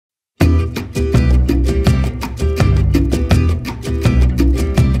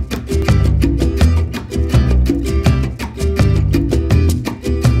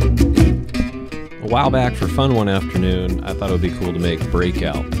while back for fun one afternoon, I thought it would be cool to make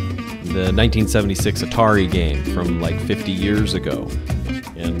Breakout, the 1976 Atari game from like 50 years ago.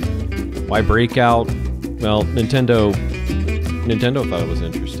 And why Breakout? Well, Nintendo thought it was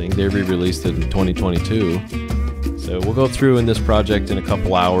interesting. They re-released it in 2022. So we'll go through in this project in a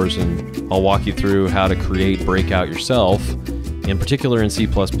couple hours and I'll walk you through how to create Breakout yourself, in particular in C++,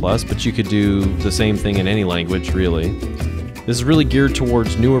 but you could do the same thing in any language, really. This is really geared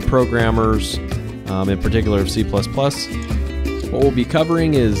towards newer programmers, in particular of C++. What we'll be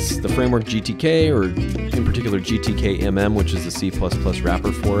covering is the framework GTK, or in particular gtkmm, which is the C++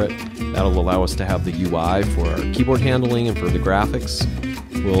 wrapper for it. That'll allow us to have the UI for our keyboard handling and for the graphics.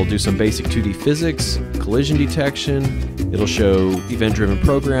 We'll do some basic 2D physics, collision detection. It'll show event-driven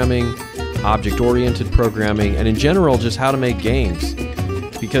programming, object-oriented programming, and in general, just how to make games.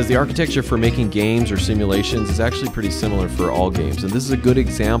 Because the architecture for making games or simulations is actually pretty similar for all games. And this is a good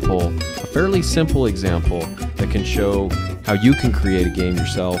example, a fairly simple example, that can show how you can create a game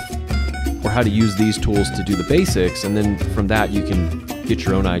yourself, or how to use these tools to do the basics, and then from that you can get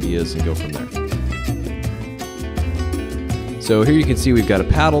your own ideas and go from there. So here you can see we've got a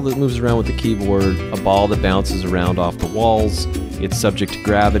paddle that moves around with the keyboard, a ball that bounces around off the walls. It's subject to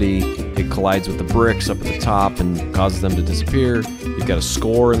gravity. It collides with the bricks up at the top and causes them to disappear. You've got a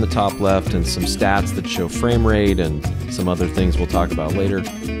score in the top left and some stats that show frame rate and some other things we'll talk about later.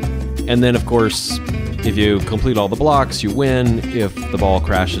 And then, of course, if you complete all the blocks, you win. If the ball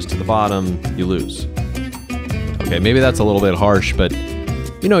crashes to the bottom, you lose. Okay, maybe that's a little bit harsh, but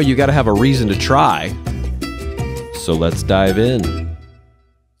you know, you got to have a reason to try. So let's dive in.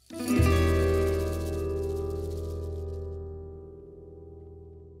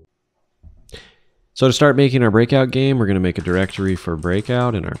 So to start making our Breakout game, we're going to make a directory for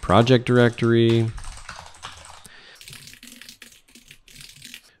Breakout in our project directory.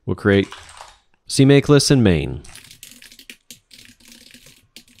 We'll create CMake lists and main.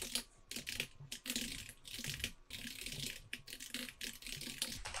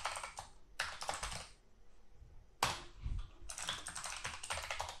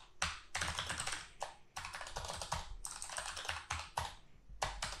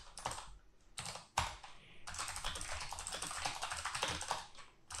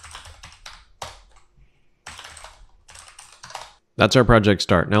 That's our project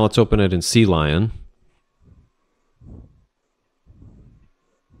start. Now let's open it in CLion.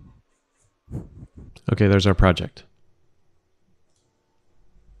 Okay, there's our project.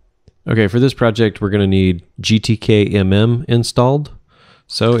 Okay, for this project, we're going to need gtkmm installed.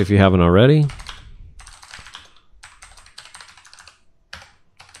 So if you haven't already,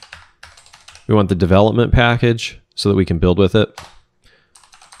 we want the development package so that we can build with it.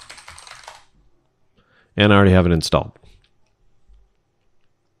 And I already have it installed.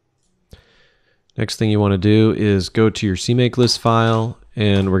 Next thing you want to do is go to your CMake list file,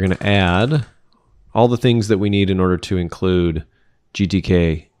 and we're going to add all the things that we need in order to include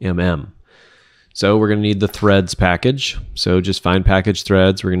gtkmm. So we're going to need the threads package. So just find package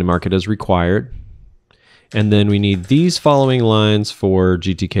threads. We're going to mark it as required. And then we need these following lines for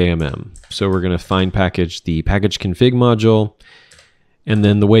gtkmm. So we're going to find package the package config module. And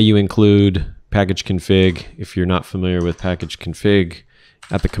then the way you include package config, if you're not familiar with package config,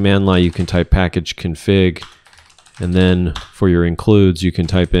 at the command line, you can type package config, and then for your includes, you can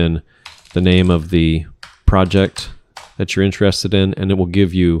type in the name of the project that you're interested in, and it will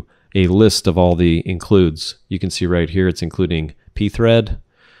give you a list of all the includes. You can see right here, it's including pthread.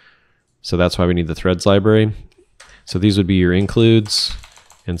 So that's why we need the threads library. So these would be your includes,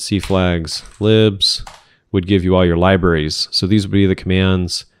 and cflags libs would give you all your libraries. So these would be the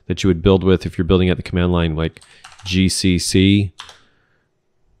commands that you would build with if you're building at the command line, like gcc.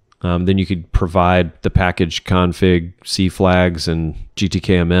 Then you could provide the package config, cflags, and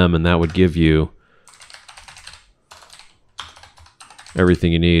gtkmm, and that would give you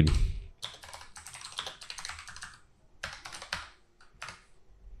everything you need.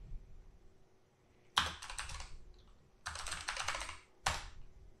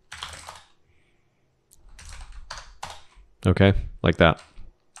 Okay, like that.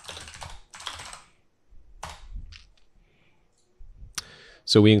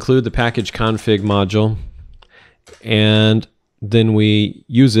 So we include the package config module, and then we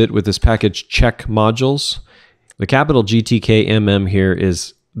use it with this package check modules. The capital gtkmm here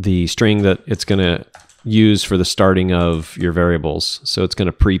is the string that it's going to use for the starting of your variables. So it's going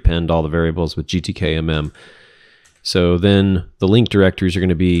to prepend all the variables with gtkmm. So then the link directories are going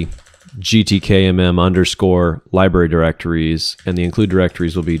to be gtkmm underscore library directories, and the include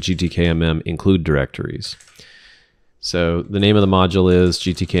directories will be gtkmm include directories. So the name of the module is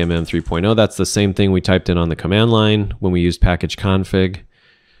gtkmm 3.0. That's the same thing we typed in on the command line when we used package config.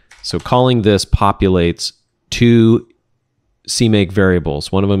 So calling this populates two CMake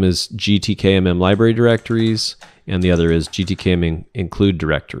variables. One of them is gtkmm library directories, and the other is gtkmm include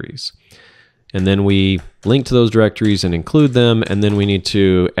directories. And then we link to those directories and include them, and then we need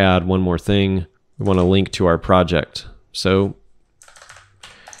to add one more thing. We want to link to our project. So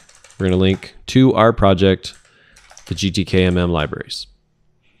we're going to link to our project the gtkmm libraries.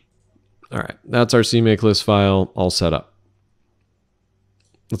 All right, that's our CMake list file all set up.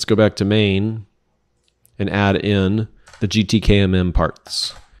 Let's go back to main and add in the gtkmm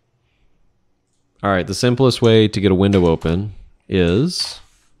parts. All right, the simplest way to get a window open is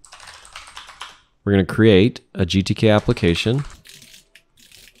we're going to create a GTK application.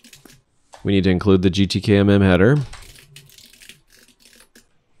 We need to include the gtkmm header.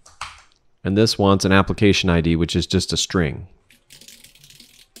 And this wants an application ID, which is just a string.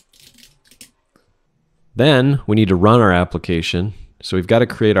 Then we need to run our application. So we've got to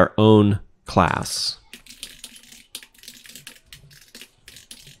create our own class.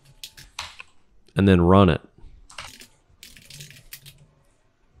 And then run it.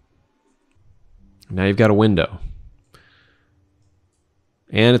 Now you've got a window.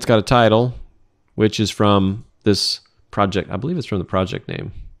 And it's got a title, which is from this project. I believe it's from the project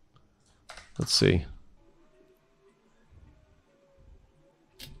name. Let's see.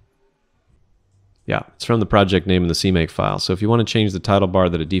 Yeah, it's from the project name in the CMake file. So if you want to change the title bar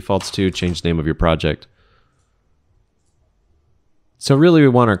that it defaults to, change the name of your project. So really we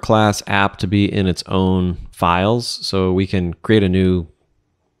want our class app to be in its own files, so we can create a new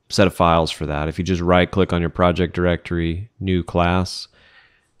set of files for that. If you just right click on your project directory, new class,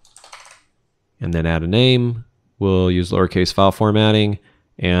 and then add a name, we'll use lowercase file formatting,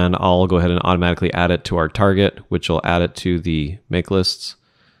 and I'll go ahead and automatically add it to our target, which will add it to the make lists,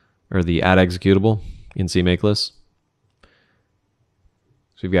 or the add executable in CMake list.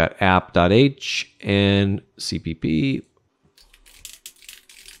 So we've got app.h and cpp.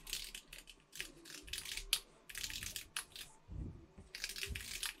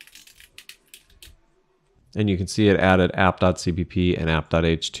 And you can see it added app.cpp and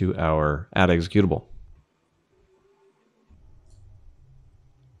app.h to our add executable.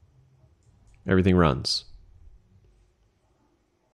 Everything runs.